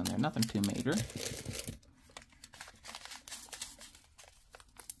drills in there. Nothing too major.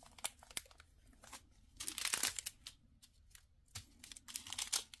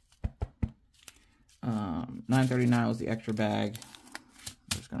 $9.39 was the extra bag.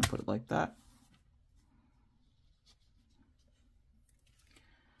 I'm just going to put it like that.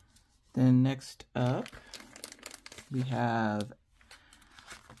 Then next up, we have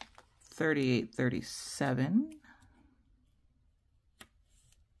 3837,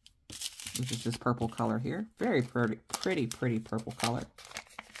 which is this purple color here. Very pretty purple color.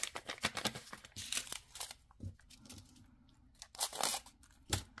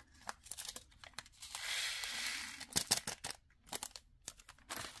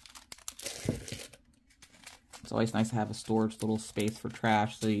 It's always nice to have a storage little space for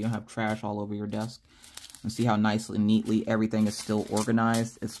trash so you don't have trash all over your desk. And see how nicely and neatly everything is still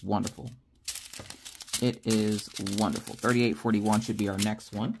organized. It's wonderful. It is wonderful. 3841 should be our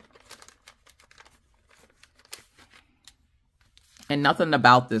next one. And nothing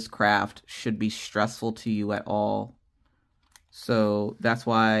about this craft should be stressful to you at all. So that's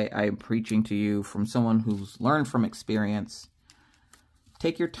why I'm preaching to you from someone who's learned from experience.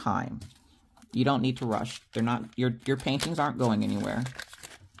 Take your time. You don't need to rush. They're not, your paintings aren't going anywhere.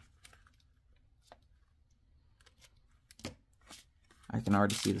 I can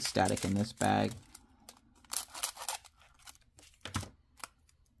already see the static in this bag.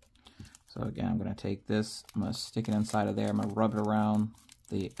 So again, I'm going to take this, I'm going to stick it inside of there. I'm going to rub it around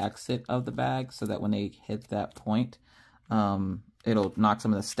the exit of the bag so that when they hit that point, it'll knock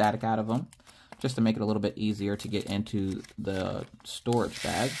some of the static out of them, just to make it a little bit easier to get into the storage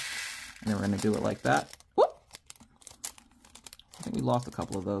bag. And then we're going to do it like that. Whoop! I think we lost a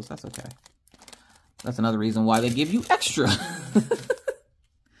couple of those. That's okay. That's another reason why they give you extra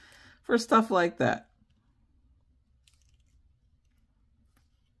for stuff like that.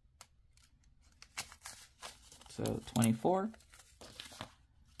 So 24.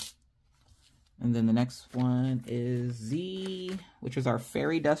 And then the next one is Z, which is our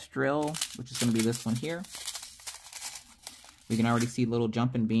fairy dust drill, which is going to be this one here. We can already see little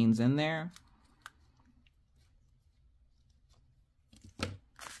jumping beans in there.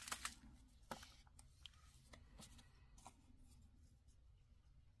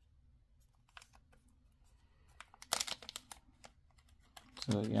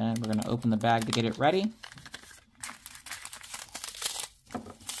 So again, we're going to open the bag to get it ready.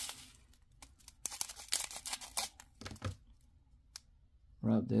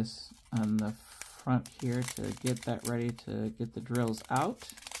 Rub this on the front here to get that ready to get the drills out.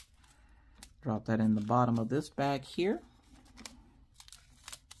 Drop that in the bottom of this bag here.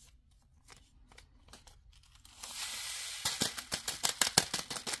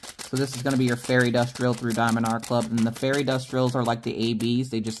 So this is going to be your fairy dust drill through Diamond Art Club. And the fairy dust drills are like the ABs.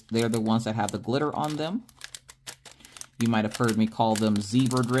 They're the ones that have the glitter on them. You might have heard me call them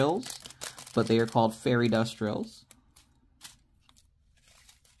zebra drills, but they are called fairy dust drills.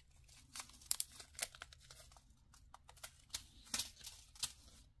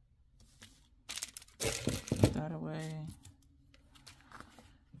 Put that away.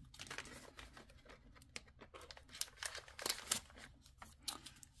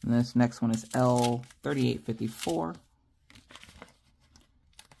 And this next one is L3854.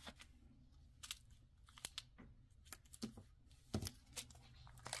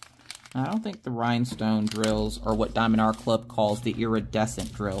 I don't think the rhinestone drills are what Diamond Art Club calls the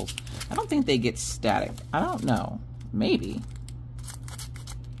iridescent drills. I don't think they get static. I don't know. Maybe.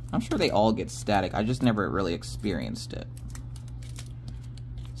 I'm sure they all get static. I just never really experienced it.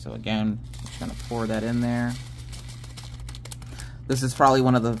 So again, just going to pour that in there. This is probably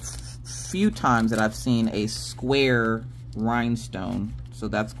one of the few times that I've seen a square rhinestone. So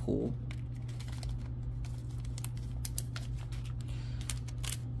that's cool.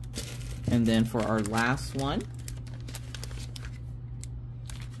 And then for our last one,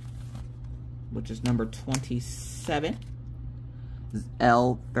 which is number 27, is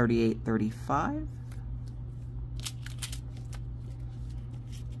L3835.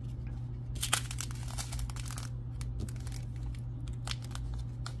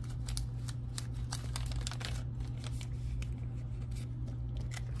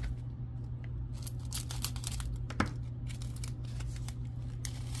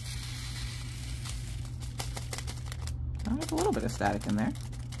 There's a little bit of static in there.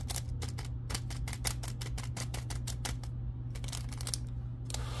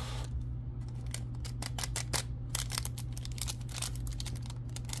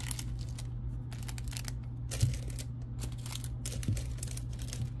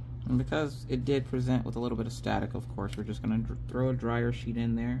 And because it did present with a little bit of static, of course, we're just going to throw a dryer sheet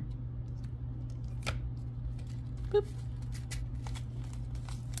in there. Boop.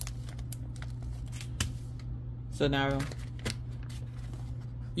 So now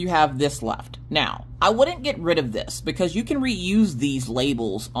you have this left. Now, I wouldn't get rid of this because you can reuse these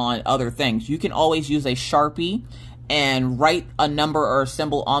labels on other things. You can always use a Sharpie and write a number or a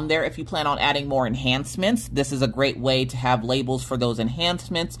symbol on there if you plan on adding more enhancements. This is a great way to have labels for those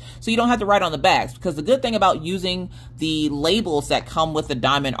enhancements so you don't have to write on the bags, because the good thing about using the labels that come with the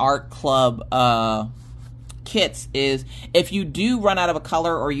Diamond Art Club kits is if you do run out of a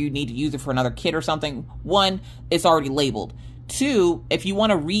color or you need to use it for another kit or something, one, it's already labeled. Two, if you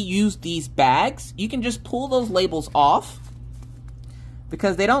want to reuse these bags, you can just pull those labels off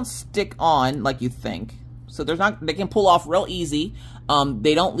because they don't stick on like you think. So they can pull off real easy.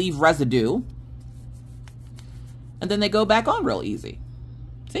 They don't leave residue. And then they go back on real easy.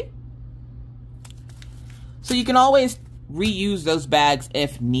 See? So you can always reuse those bags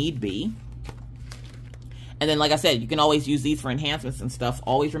if need be. And then, like I said, you can always use these for enhancements and stuff.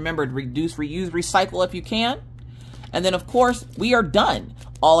 Always remember to reduce, reuse, recycle if you can. And then, of course, we are done.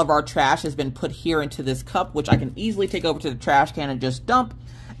 All of our trash has been put here into this cup, which I can easily take over to the trash can and just dump.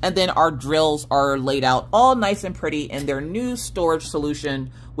 And then our drills are laid out all nice and pretty in their new storage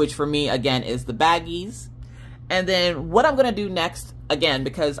solution, which for me, again, is the baggies. And then what I'm going to do next, again,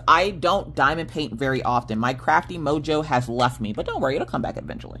 because I don't diamond paint very often. My crafty mojo has left me, but don't worry, it'll come back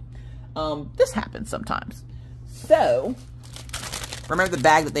eventually. This happens sometimes. So, remember the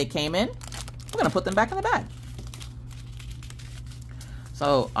bag that they came in? We're going to put them back in the bag.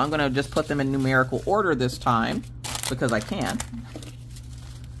 So, I'm going to just put them in numerical order this time, because I can.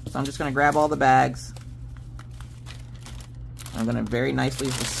 So, I'm just going to grab all the bags. I'm going to very nicely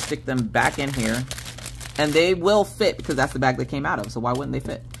just stick them back in here. And they will fit, because that's the bag they came out of, so why wouldn't they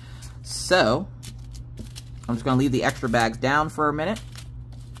fit? So, I'm just going to leave the extra bags down for a minute.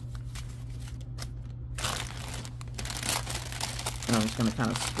 And I'm just going to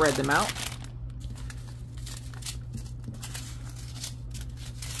kind of spread them out.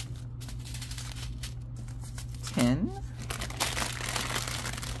 Ten,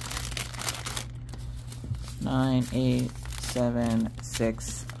 9, 8, 7,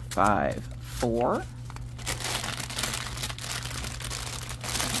 6, 5, 4.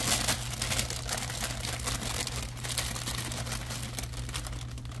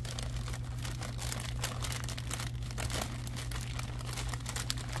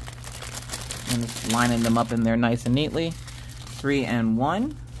 And just lining them up in there nice and neatly. 3 and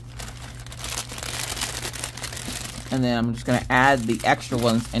 1. And then I'm just going to add the extra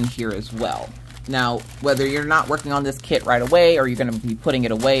ones in here as well. Now, whether you're not working on this kit right away or you're going to be putting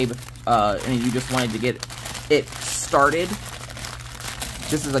it away and you just wanted to get it started,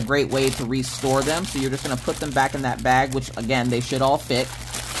 this is a great way to restore them. So you're just going to put them back in that bag, which again, they should all fit.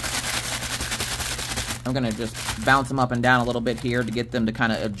 I'm going to just bounce them up and down a little bit here to get them to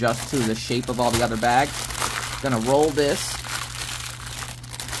kind of adjust to the shape of all the other bags. I'm going to roll this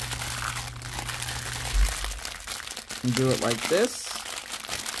and do it like this.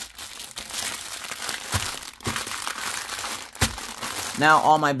 Now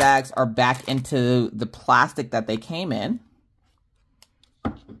all my bags are back into the plastic that they came in.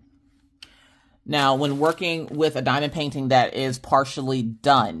 Now, when working with a diamond painting that is partially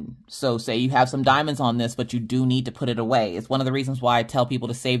done, so say you have some diamonds on this, but you do need to put it away. It's one of the reasons why I tell people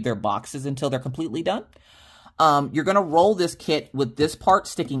to save their boxes until they're completely done. You're going to roll this kit with this part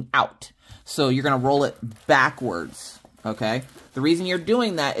sticking out. So you're going to roll it backwards, okay? The reason you're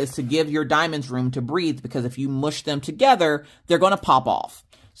doing that is to give your diamonds room to breathe, because if you mush them together, they're going to pop off.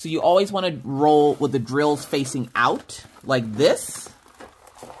 So you always want to roll with the drills facing out like this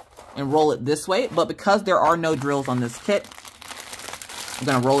and roll it this way. But because there are no drills on this kit, I'm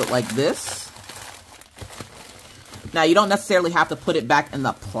going to roll it like this. Now, you don't necessarily have to put it back in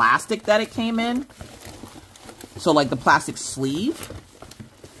the plastic that it came in. So like the plastic sleeve.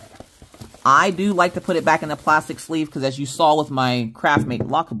 I do like to put it back in the plastic sleeve because, as you saw with my Craftmate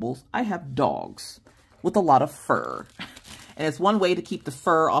lockables, I have dogs with a lot of fur. And it's one way to keep the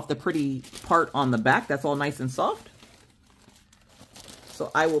fur off the pretty part on the back. That's all nice and soft.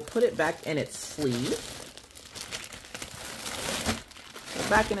 So I will put it back in its sleeve.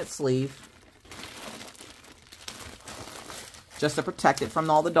 Back in its sleeve. Just to protect it from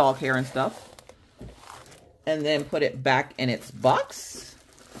all the dog hair and stuff. And then put it back in its box.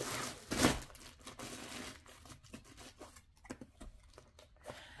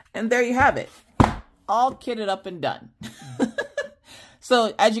 And there you have it. All kitted up and done.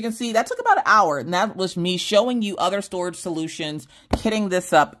 So as you can see, that took about an hour. And that was me showing you other storage solutions, kitting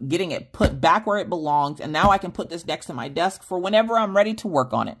this up, getting it put back where it belongs. And now I can put this next to my desk for whenever I'm ready to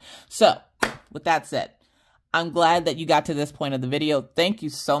work on it. So with that said, I'm glad that you got to this point of the video. Thank you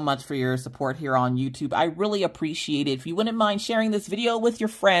so much for your support here on YouTube. I really appreciate it. If you wouldn't mind sharing this video with your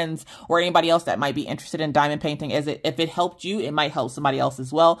friends or anybody else that might be interested in diamond painting, if it helped you, it might help somebody else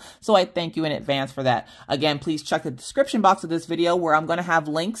as well. So I thank you in advance for that. Again, please check the description box of this video where I'm going to have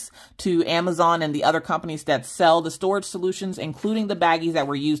links to Amazon and the other companies that sell the storage solutions, including the baggies that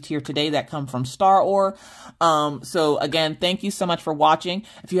were used here today that come from Star Ore. So again, thank you so much for watching.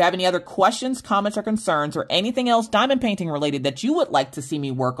 If you have any other questions, comments, or concerns, or anything else diamond painting related that you would like to see me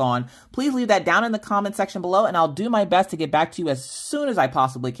work on, please leave that down in the comment section below, and I'll do my best to get back to you as soon as I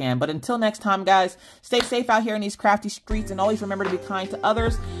possibly can. But until next time, guys, stay safe out here in these crafty streets, and always remember to be kind to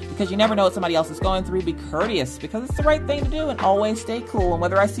others, because you never know what somebody else is going through. Be courteous, because it's the right thing to do, and always stay cool. And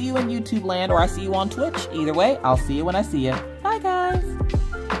whether I see you in YouTube land or I see you on Twitch, either way, I'll see you when I see you. Bye, guys.